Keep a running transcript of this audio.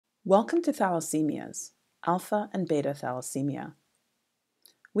Welcome to Thalassemias, alpha and beta thalassemia.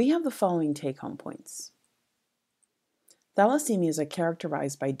 We have the following take-home points. Thalassemias are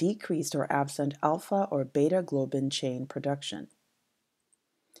characterized by decreased or absent alpha or beta globin chain production.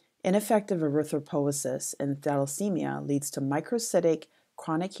 Ineffective erythropoiesis in thalassemia leads to microcytic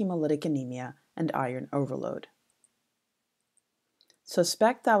chronic hemolytic anemia and iron overload.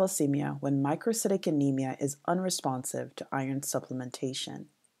 Suspect thalassemia when microcytic anemia is unresponsive to iron supplementation.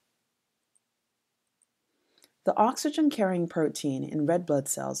 The oxygen-carrying protein in red blood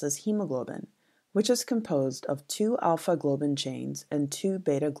cells is hemoglobin, which is composed of 2 alpha globin chains and 2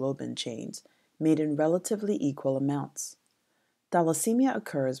 beta globin chains made in relatively equal amounts. Thalassemia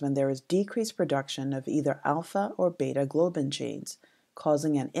occurs when there is decreased production of either alpha or beta globin chains,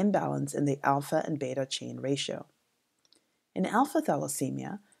 causing an imbalance in the alpha and beta chain ratio. In alpha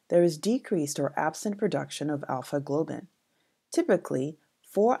thalassemia, there is decreased or absent production of alpha globin. Typically,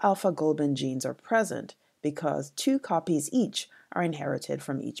 4 alpha globin genes are present because 2 copies each are inherited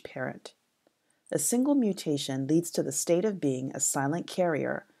from each parent. A single mutation leads to the state of being a silent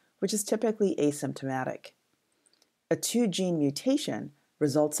carrier, which is typically asymptomatic. A 2-gene mutation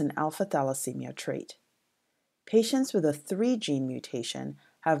results in alpha thalassemia trait. Patients with a 3-gene mutation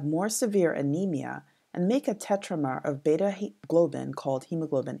have more severe anemia and make a tetramer of beta globin called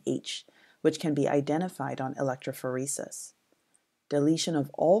hemoglobin H, which can be identified on electrophoresis. Deletion of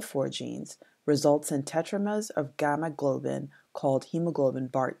all 4 genes results in tetramers of gamma globin called hemoglobin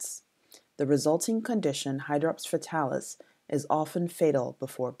Barts. The resulting condition, hydrops fatalis, is often fatal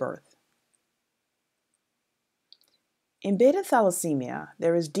before birth. In beta thalassemia,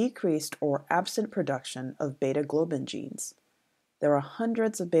 there is decreased or absent production of beta globin genes. There are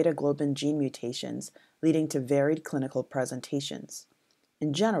hundreds of beta globin gene mutations leading to varied clinical presentations.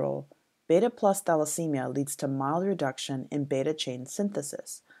 In general, beta plus thalassemia leads to mild reduction in beta chain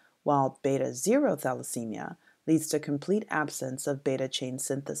synthesis, while beta 0 thalassemia leads to complete absence of beta chain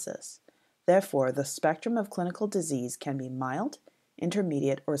synthesis. Therefore, the spectrum of clinical disease can be mild,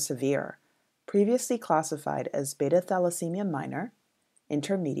 intermediate, or severe, previously classified as beta thalassemia minor,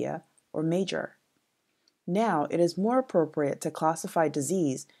 intermediate, or major. Now, it is more appropriate to classify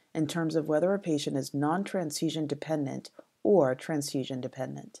disease in terms of whether a patient is non-transfusion dependent or transfusion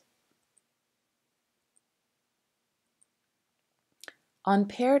dependent.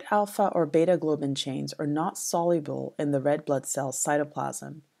 Unpaired alpha or beta globin chains are not soluble in the red blood cell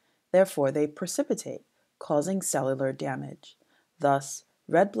cytoplasm. Therefore, they precipitate, causing cellular damage. Thus,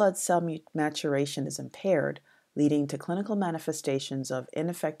 red blood cell maturation is impaired, leading to clinical manifestations of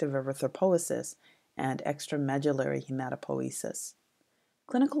ineffective erythropoiesis and extramedullary hematopoiesis.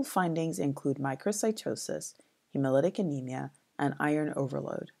 Clinical findings include microcytosis, hemolytic anemia, and iron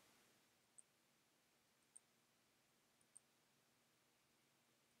overload.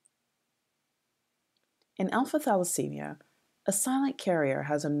 In alpha thalassemia, a silent carrier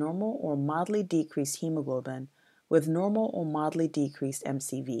has a normal or mildly decreased hemoglobin with normal or mildly decreased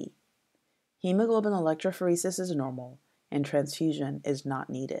MCV. Hemoglobin electrophoresis is normal, and transfusion is not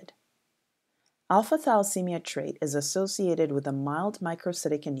needed. Alpha thalassemia trait is associated with a mild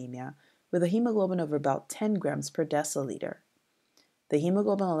microcytic anemia with a hemoglobin of about 10 grams per deciliter. The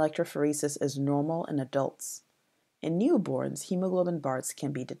hemoglobin electrophoresis is normal in adults. In newborns, hemoglobin Barts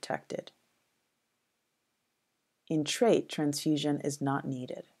can be detected. In trait, transfusion is not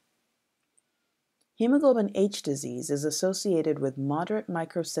needed. Hemoglobin H disease is associated with moderate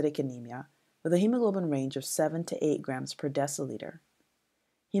microcytic anemia with a hemoglobin range of 7 to 8 grams per deciliter.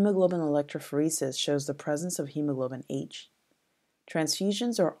 Hemoglobin electrophoresis shows the presence of hemoglobin H.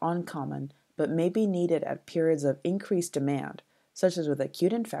 Transfusions are uncommon but may be needed at periods of increased demand, such as with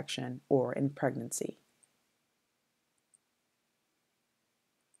acute infection or in pregnancy.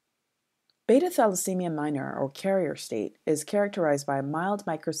 Beta thalassemia minor or carrier state is characterized by mild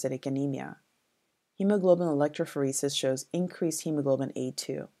microcytic anemia. Hemoglobin electrophoresis shows increased hemoglobin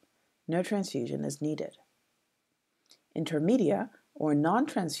A2. No transfusion is needed. Intermediate or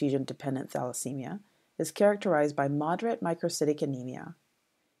non-transfusion dependent thalassemia is characterized by moderate microcytic anemia.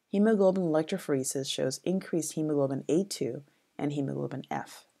 Hemoglobin electrophoresis shows increased hemoglobin A2 and hemoglobin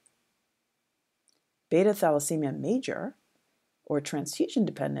F. Beta thalassemia major or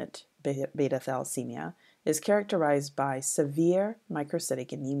transfusion-dependent beta thalassemia is characterized by severe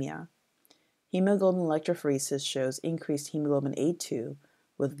microcytic anemia. Hemoglobin electrophoresis shows increased hemoglobin A2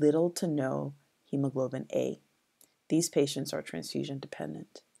 with little to no hemoglobin A. These patients are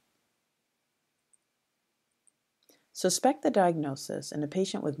transfusion-dependent. Suspect the diagnosis in a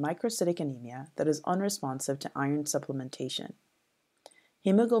patient with microcytic anemia that is unresponsive to iron supplementation.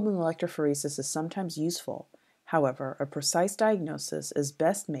 Hemoglobin electrophoresis is sometimes useful. However, a precise diagnosis is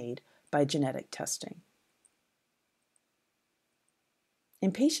best made by genetic testing.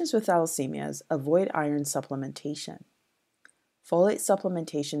 In patients with thalassemias, avoid iron supplementation. Folate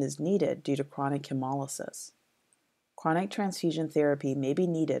supplementation is needed due to chronic hemolysis. Chronic transfusion therapy may be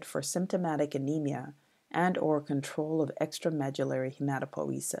needed for symptomatic anemia and/or control of extramedullary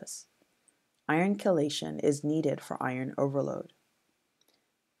hematopoiesis. Iron chelation is needed for iron overload.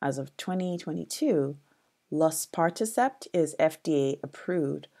 As of 2022, luspatercept is FDA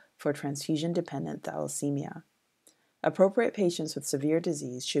approved for transfusion-dependent thalassemia. Appropriate patients with severe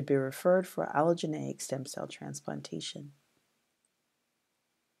disease should be referred for allogeneic stem cell transplantation.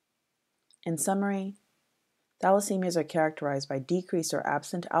 In summary, thalassemias are characterized by decreased or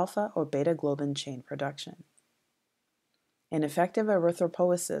absent alpha or beta globin chain production. Ineffective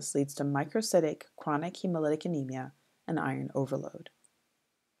erythropoiesis leads to microcytic chronic hemolytic anemia and iron overload.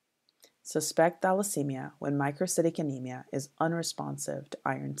 Suspect thalassemia when microcytic anemia is unresponsive to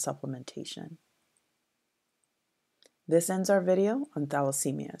iron supplementation. This ends our video on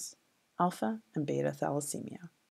thalassemias, alpha and beta thalassemia.